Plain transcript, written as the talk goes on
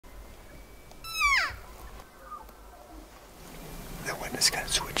wind is kind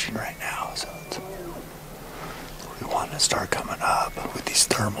of switching right now, so we want to start coming up with these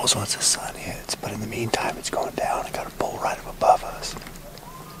thermals once the sun hits. But in the meantime, it's going down. I got a bull right up above us.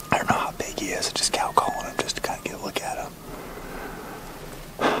 I don't know how big he is. I just cow calling him just to kind of get a look at him.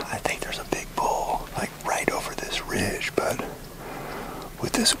 I think there's a big bull like right over this ridge, but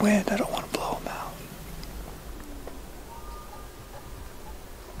with this wind, I don't want to blow him out.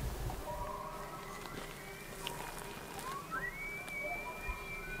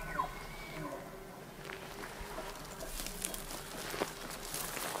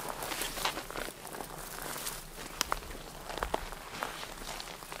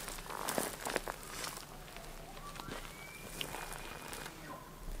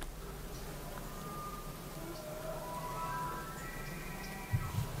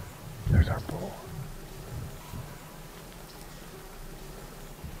 There's our bull.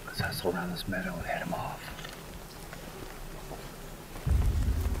 Let's hustle around this meadow and head him off.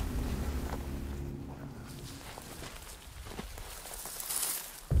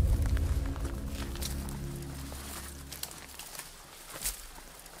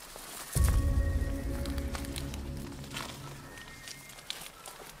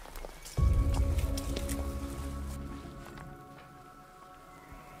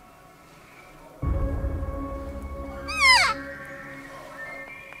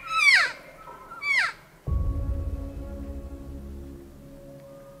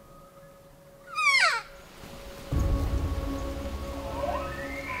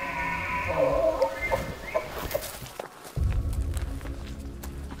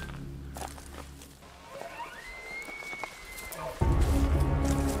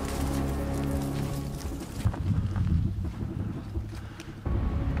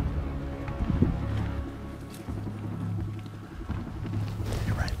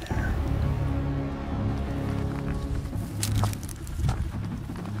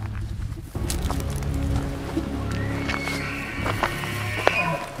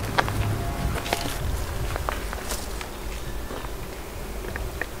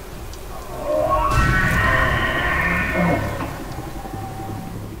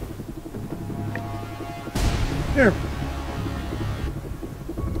 Here.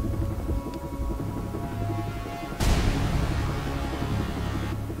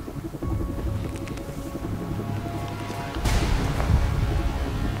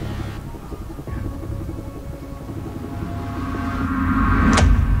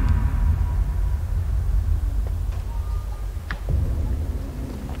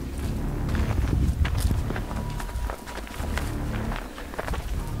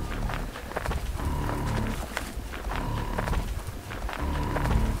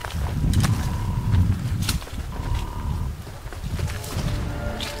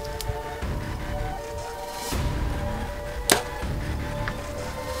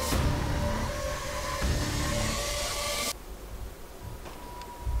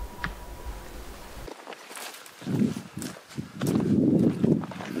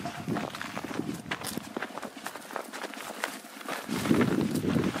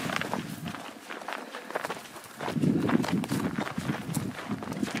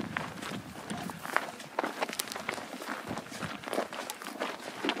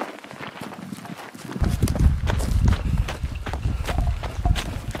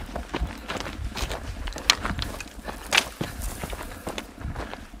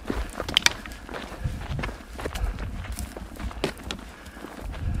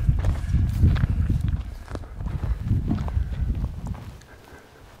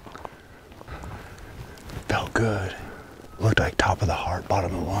 Felt good. Looked like top of the heart,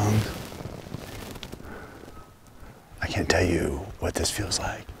 bottom of the lungs. I can't tell you what this feels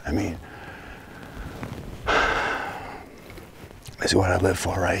like. I mean, this is what I live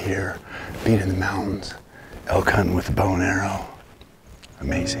for right here. Being in the mountains, elk hunting with a bow and arrow.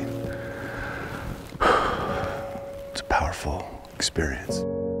 Amazing. It's a powerful experience.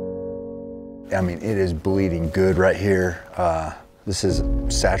 I mean, it is bleeding good right here. This is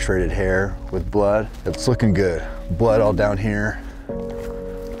saturated hair with blood. It's looking good. Blood all down here.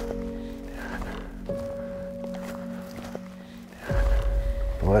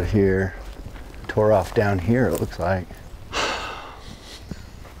 Blood here. Tore off down here, it looks like.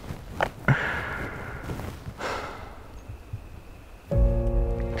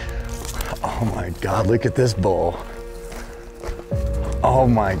 Oh my God, look at this bull. Oh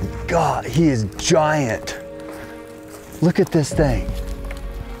my God, he is giant. Look at this thing.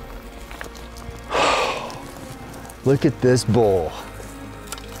 Look at this bull.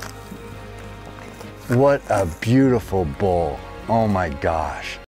 What a beautiful bull. Oh my gosh.